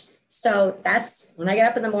several years. So that's when I get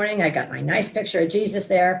up in the morning, I got my nice picture of Jesus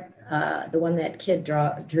there. The one that kid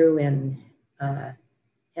drew in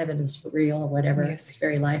Heaven is for Real or whatever. Yes. It's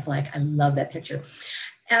very lifelike. I love that picture.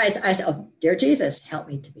 And I said, oh, dear Jesus, help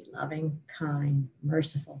me to be loving, kind,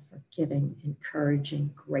 merciful, forgiving,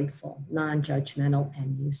 encouraging, grateful, non-judgmental,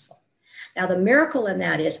 and useful. Now, the miracle in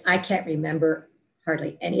that is I can't remember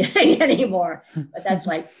hardly anything anymore, but that's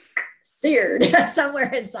like seared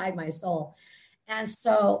somewhere inside my soul. And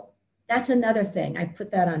so that's another thing. I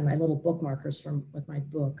put that on my little bookmarkers with my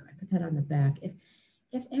book. I put that on the back.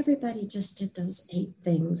 If everybody just did those 8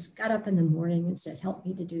 things, got up in the morning and said, help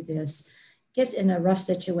me to do this, get in a rough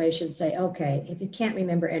situation, say, okay, if you can't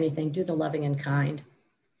remember anything, do the loving and kind.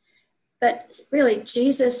 But really,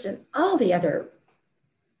 Jesus and all the other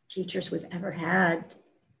teachers we've ever had,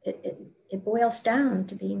 it boils down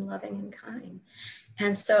to being loving and kind.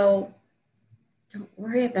 And so don't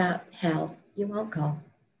worry about hell. You won't go.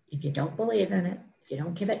 If you don't believe in it, if you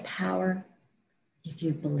don't give it power, if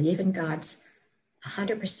you believe in God's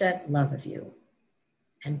 100% love of you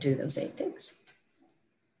and do those 8 things.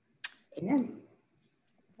 Amen.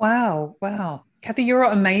 Wow. Kathy, you're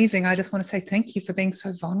amazing. I just want to say thank you for being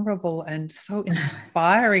so vulnerable and so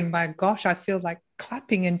inspiring. My gosh, I feel like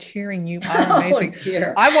clapping and cheering. You are amazing. Oh,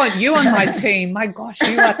 dear. I want you on my team. My gosh,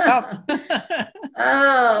 you are tough.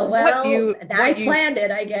 Oh, well, I planned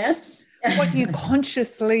it, I guess. What you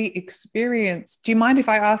consciously experience. Do you mind if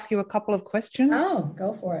I ask you a couple of questions? Oh,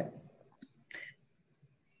 go for it.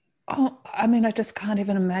 Oh, I mean, I just can't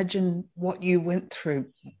even imagine what you went through.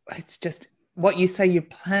 It's just what you say you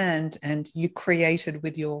planned and you created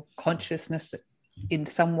with your consciousness that in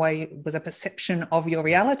some way was a perception of your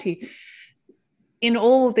reality. In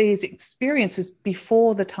all these experiences,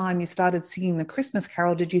 before the time you started singing the Christmas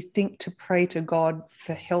Carol, did you think to pray to God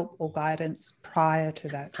for help or guidance prior to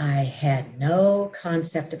that? I had no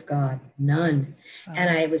concept of God, none. And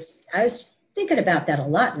I was thinking about that a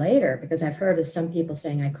lot later because I've heard of some people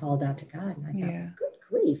saying I called out to God. And I thought, good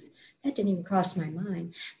grief, that didn't even cross my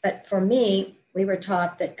mind. But for me, we were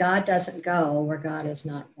taught that God doesn't go where God is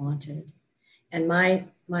not wanted. And my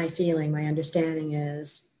feeling, my understanding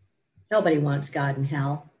is nobody wants God in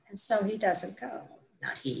hell. And so he doesn't go.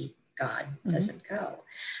 Not he, God doesn't go.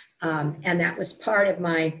 And that was part of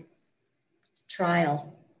my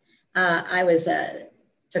trial. I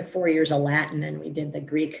took 4 years of Latin and we did the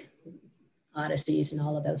Greek Odysseys and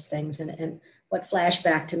all of those things. And what flashed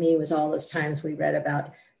back to me was all those times we read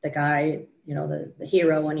about the guy, the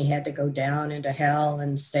hero when he had to go down into hell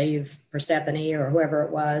and save Persephone or whoever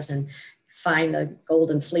it was and find the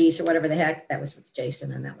golden fleece or whatever the heck. That was with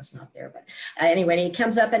Jason and that was not there. But anyway, he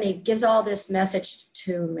comes up and he gives all this message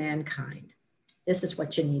to mankind. This is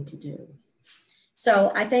what you need to do.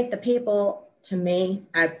 So I think the people, to me,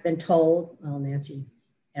 I've been told, well, Nancy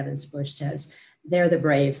Evans Bush says, they're the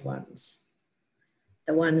brave ones.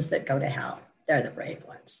 The ones that go to hell, they're the brave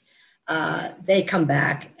ones. They come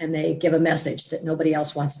back and they give a message that nobody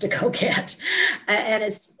else wants to go get. And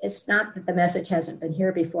it's not that the message hasn't been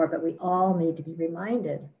here before, but we all need to be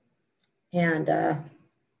reminded. And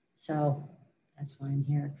so that's why I'm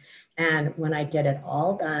here. And when I get it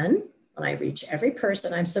all done, when I reach every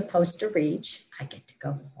person I'm supposed to reach, I get to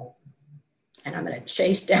go home. And I'm going to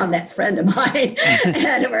chase down that friend of mine.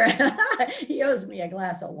 And he owes me a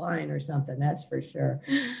glass of wine or something, that's for sure.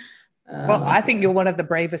 Well, I think you're one of the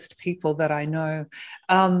bravest people that I know.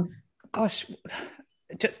 Gosh,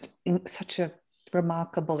 just such a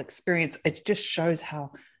remarkable experience. It just shows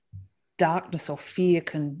how darkness or fear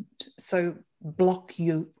can so block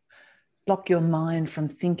your mind from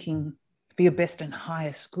thinking for your best and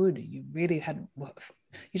highest good. You really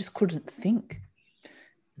you just couldn't think.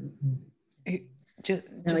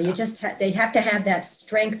 They have to have that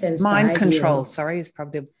strength inside. Mind control, sorry, is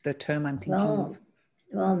probably the term I'm thinking of.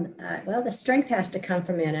 Well, the strength has to come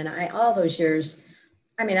from in. And all those years,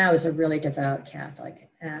 I mean, I was a really devout Catholic.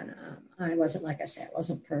 And I wasn't, like I said, I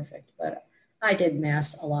wasn't perfect. But I did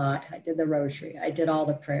Mass a lot. I did the Rosary. I did all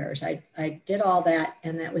the prayers. I did all that.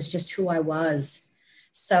 And that was just who I was.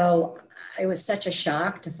 So it was such a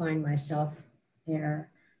shock to find myself there.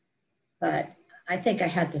 But I think I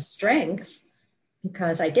had the strength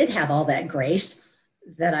because I did have all that grace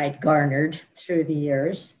that I'd garnered through the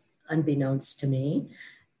years, unbeknownst to me,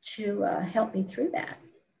 to help me through that.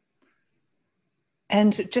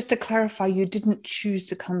 And just to clarify, you didn't choose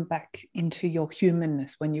to come back into your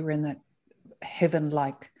humanness when you were in that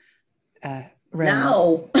heaven-like realm.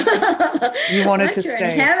 No. You wanted to Once you're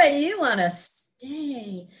stay. in heaven, you want to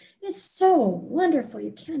stay. It's so wonderful.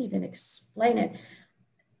 You can't even explain it.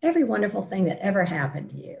 Every wonderful thing that ever happened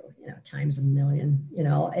to you, times a million,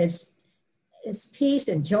 it's peace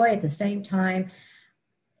and joy at the same time.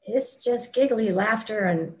 It's just giggly laughter,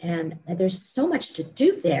 and there's so much to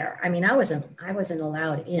do there. I mean, I wasn't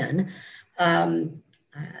allowed in.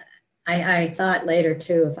 I thought later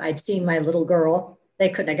too, if I'd seen my little girl, they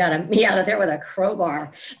couldn't have got me out of there with a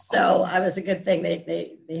crowbar. So I was a good thing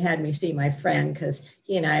they had me see my friend, because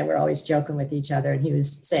he and I were always joking with each other, and he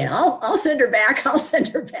was saying, "I'll send her back. I'll send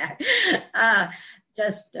her back,"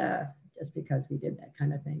 just because we did that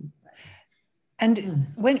kind of thing. And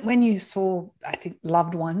when you saw, I think,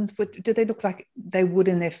 loved ones, did they look like they would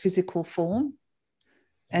in their physical form?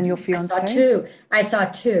 And your fiance? I saw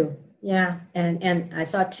two. Yeah, and I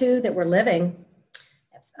saw two that were living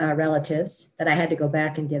relatives that I had to go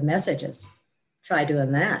back and give messages. Try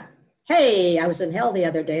doing that. Hey, I was in hell the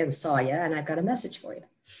other day and saw you, and I've got a message for you.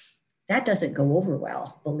 That doesn't go over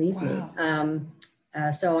well, believe me.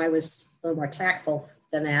 So I was a little more tactful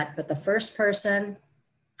than that. But the first person,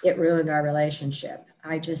 it ruined our relationship.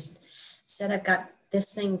 I just said, I've got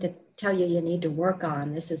this thing to tell you need to work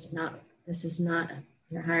on. This is not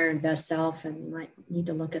your higher and best self, and you might need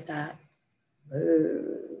to look at that.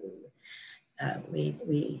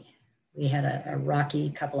 We had a rocky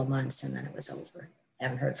couple of months, and then it was over. I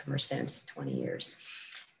haven't heard from her since, 20 years.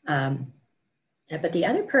 But the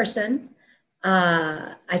other person,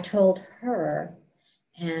 I told her,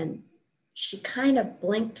 and she kind of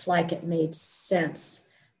blinked like it made sense,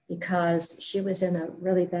 because she was in a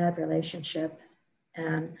really bad relationship,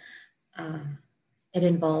 and it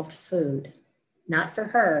involved food. Not for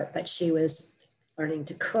her, but she was learning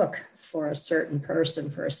to cook for a certain person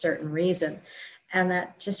for a certain reason. And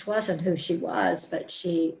that just wasn't who she was, but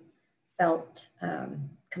she felt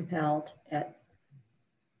compelled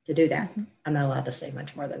to do that. Mm-hmm. I'm not allowed to say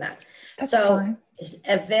much more than that. That's fine.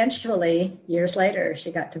 Eventually, years later,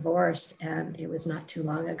 she got divorced, and it was not too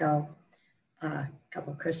long ago, a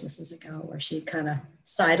couple of Christmases ago, where she kind of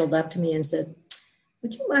sidled up to me and said,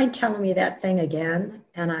 "Would you mind telling me that thing again?"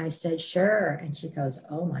 And I said, "Sure." And she goes,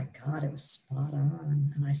 "Oh my God, it was spot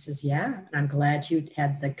on." And I says, "Yeah, and I'm glad you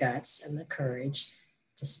had the guts and the courage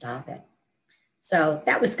to stop it." So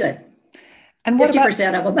that was good. And what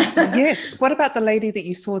 50% of them. Yes. What about the lady that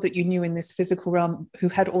you saw that you knew in this physical realm who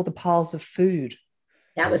had all the piles of food?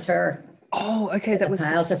 That was her. Oh, okay. That was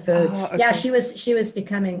piles of food. Oh, okay. Yeah, she was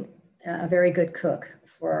becoming a very good cook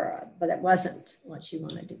but it wasn't what she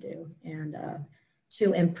wanted to do. And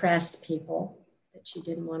to impress people that she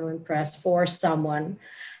didn't want to impress for someone.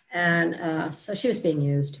 And so she was being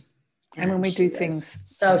used. And when we do things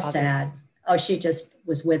so sad. Oh, she just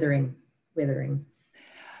was withering.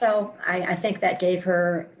 So I think that gave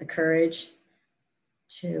her the courage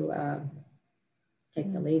to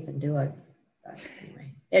take the leap and do it. But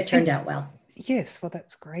anyway, it turned out well. Yes, well,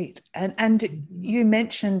 that's great. And you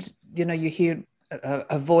mentioned, you hear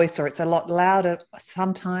a voice, or it's a lot louder.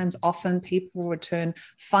 Sometimes, often people return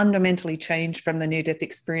fundamentally changed from the near-death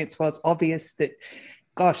experience. Was obvious that,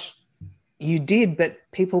 gosh, you did, but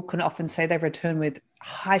people can often say they return with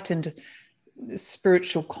heightened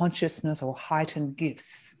spiritual consciousness or heightened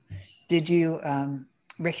gifts. Did you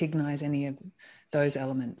recognize any of those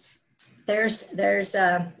elements? There's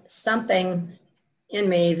something in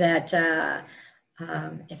me that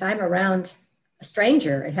if I'm around a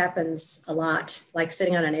stranger, it happens a lot, like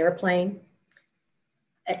sitting on an airplane.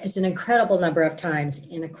 It's an incredible number of times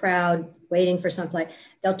in a crowd waiting for someplace.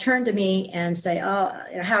 They'll turn to me and say, "Oh,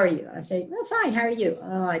 how are you?" I say, "Oh, fine. How are you?"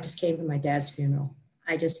 "Oh, I just came from my dad's funeral.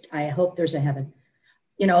 I hope there's a heaven,"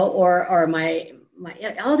 or my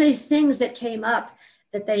all these things that came up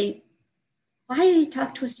that why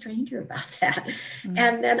talk to a stranger about that? Mm-hmm.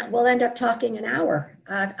 And then we'll end up talking an hour.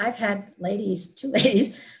 I've had two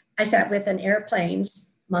ladies I sat with in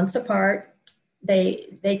airplanes months apart.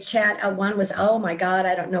 They chat. One was, "Oh my God,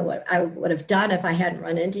 I don't know what I would have done if I hadn't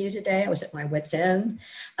run into you today. I was at my wit's end."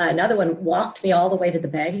 Another one walked me all the way to the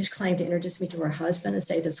baggage claim to introduce me to her husband and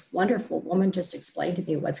say, "This wonderful woman just explained to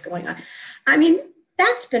me what's going on." I mean,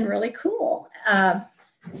 that's been really cool.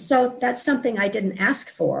 So that's something I didn't ask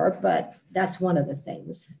for, but that's one of the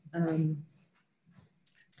things.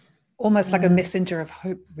 Almost like a messenger of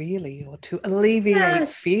hope, really, or to alleviate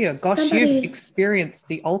fear. Gosh, you've experienced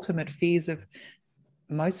the ultimate fears of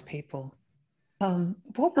most people.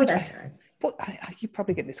 What would you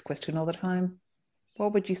probably get this question all the time?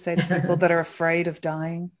 What would you say to people that are afraid of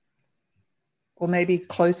dying, or maybe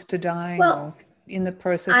close to dying, or in the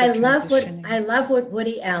process? I love what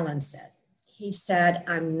Woody Allen said. He said,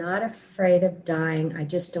 "I'm not afraid of dying. I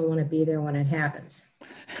just don't want to be there when it happens."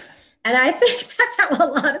 And I think that's how a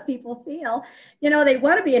lot of people feel. They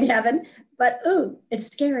want to be in heaven, but ooh, it's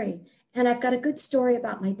scary. And I've got a good story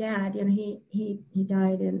about my dad. He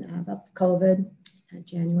died of COVID,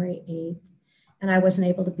 January 8th, and I wasn't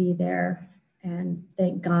able to be there. And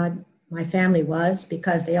thank God my family was,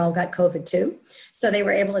 because they all got COVID too. So they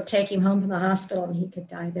were able to take him home from the hospital, and he could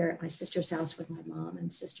die there at my sister's house with my mom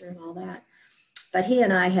and sister and all that. But he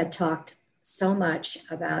and I had talked so much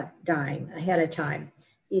about dying ahead of time.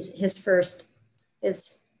 He was the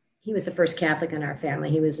first Catholic in our family.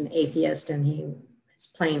 He was an atheist, and his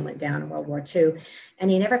plane went down in World War II,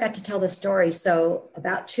 and he never got to tell the story. So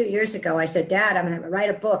about 2 years ago, I said, Dad, I'm going to write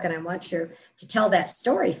a book, and I want you to tell that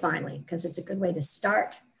story finally, because it's a good way to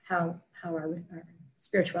start how our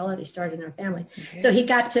spirituality started in our family. Yes. So he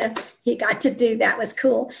got to do that. Was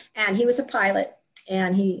cool. And he was a pilot,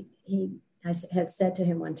 and I had said to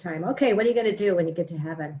him one time, okay, what are you going to do when you get to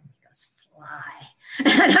heaven? He goes, fly.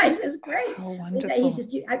 And I says, great. Oh, wonderful. He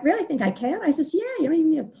says, I really think I can. I says, yeah, you don't even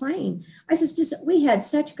need a plane. I says, we had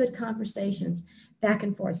such good conversations back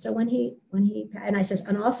and forth. So when he, and I says,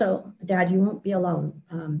 and also, Dad, you won't be alone.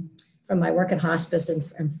 From my work in hospice and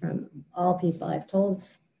from all people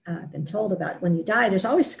I've been told about, when you die, there's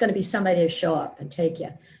always going to be somebody to show up and take you.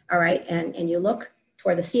 All right. And you look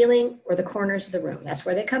toward the ceiling or the corners of the room. That's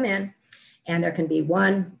where they come in. And there can be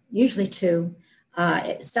one, usually two.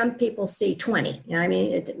 Some people see 20.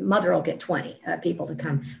 Mother will get 20 people to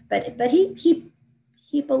come. But he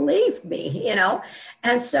believed me,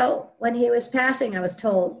 And so when he was passing, I was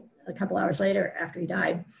told a couple hours later after he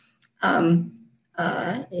died,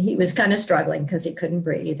 he was kind of struggling because he couldn't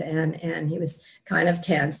breathe, and he was kind of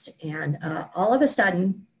tense. And all of a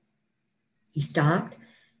sudden, he stopped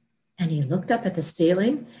and he looked up at the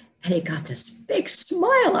ceiling, and he got this big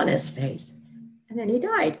smile on his face, and then he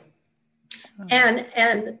died. Oh.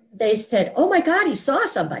 And they said, oh my God, he saw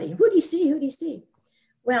somebody. Who did he see? Who did he see?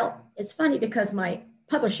 Well, it's funny because my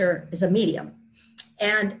publisher is a medium,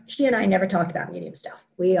 and she and I never talked about medium stuff.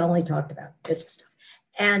 We only talked about physical stuff.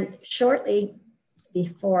 And shortly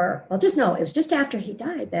before, it was just after he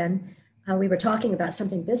died, then we were talking about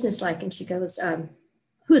something businesslike, and she goes,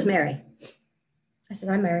 who's Mary? I said,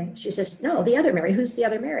 I'm Mary. She says, no, the other Mary. Who's the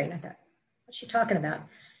other Mary? And I thought, what's she talking about?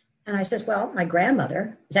 And I says, well, my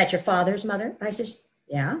grandmother. Is that your father's mother? And I says,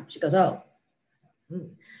 yeah. She goes, oh.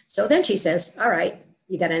 So then she says, all right,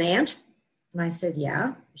 you got an aunt? And I said,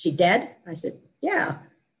 yeah. Is she dead? I said, yeah.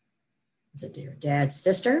 I said, your dad's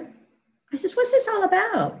sister? I says, what's this all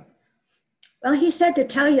about? Well, he said to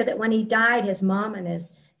tell you that when he died, his mom and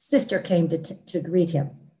his sister came to greet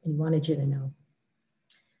him, and he wanted you to know.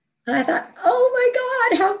 And I thought, oh my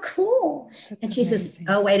God, how cool. That's and she amazing. Says,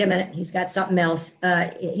 oh, wait a minute. He's got something else.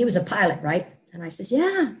 He was a pilot, right? And I says,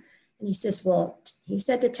 yeah. And he says, well, he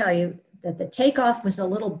said to tell you that the takeoff was a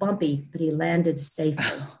little bumpy, but he landed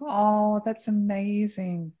safely. Oh, that's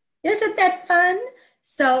amazing. Isn't that fun?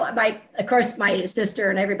 So of course, my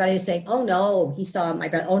sister and everybody is saying, oh no, he saw my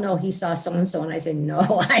brother. Oh no, he saw so-and-so. And I say,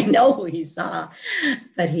 no, I know who he saw,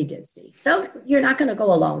 but he did see. So you're not going to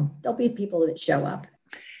go alone. There'll be people that show up.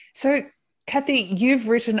 So Kathy, you've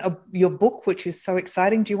written your book, which is so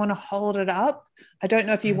exciting. Do you want to hold it up? I don't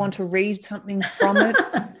know if you want to read something from it.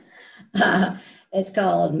 It's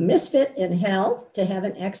called Misfit in Hell to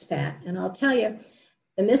Heaven Expat. And I'll tell you,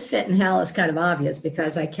 the misfit in hell is kind of obvious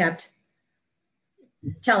because I kept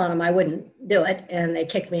telling them I wouldn't do it, and they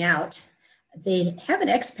kicked me out. The heaven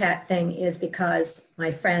expat thing is because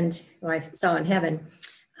my friend who I saw in heaven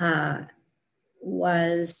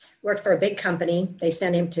worked for a big company. They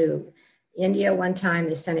sent him to India one time.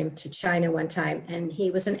 They sent him to China one time, and he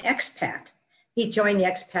was an expat. He joined the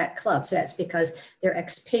expat club. So that's because they're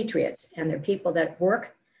expatriates, and they're people that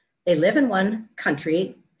work. They live in one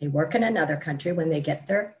country. They work in another country. When they get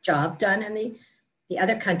their job done in the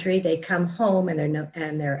other country, they come home, and they're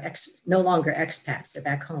no longer expats. They're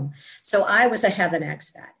back home. So I was a heaven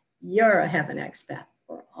expat. You're a heaven expat.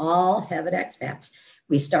 We're all heaven expats.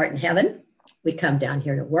 We start in heaven. We come down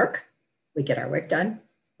here to work. We get our work done.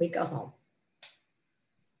 We go home.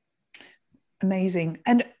 Amazing.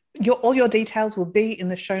 And all your details will be in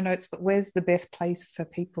the show notes, but where's the best place for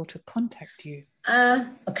people to contact you?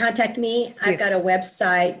 Contact me. Yes. I've got a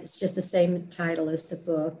website. It's just the same title as the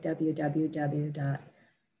book,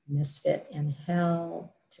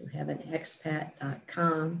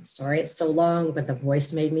 www.misfitinhelltoheavenexpat.com. Sorry, it's so long, but the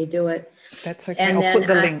voice made me do it. That's okay. And I'll put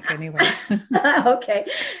the link anyway. Okay.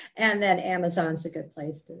 And then Amazon's a good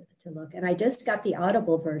place to look. And I just got the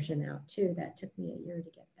Audible version out too. That took me a year to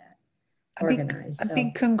get that organized. A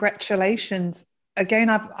big congratulations. Again,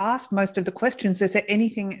 I've asked most of the questions. Is there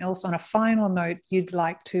anything else on a final note you'd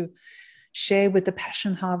like to share with the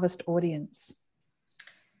Passion Harvest audience?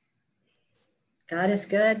 God is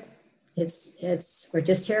good. We're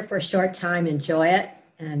just here for a short time. Enjoy it,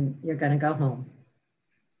 and you're going to go home.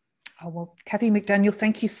 Oh, well, Kathy McDaniel,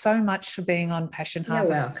 thank you so much for being on Passion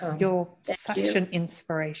Harvest. You're welcome. You're such an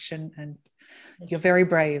inspiration, and you're very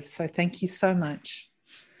brave. So thank you so much.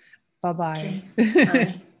 Bye-bye. Okay.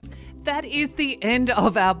 Bye. That is the end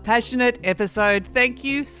of our passionate episode. Thank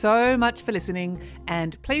you so much for listening,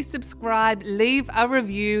 and please subscribe, leave a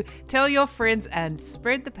review, tell your friends, and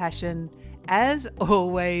spread the passion. As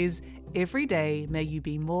always, every day may you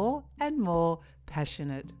be more and more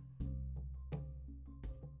passionate.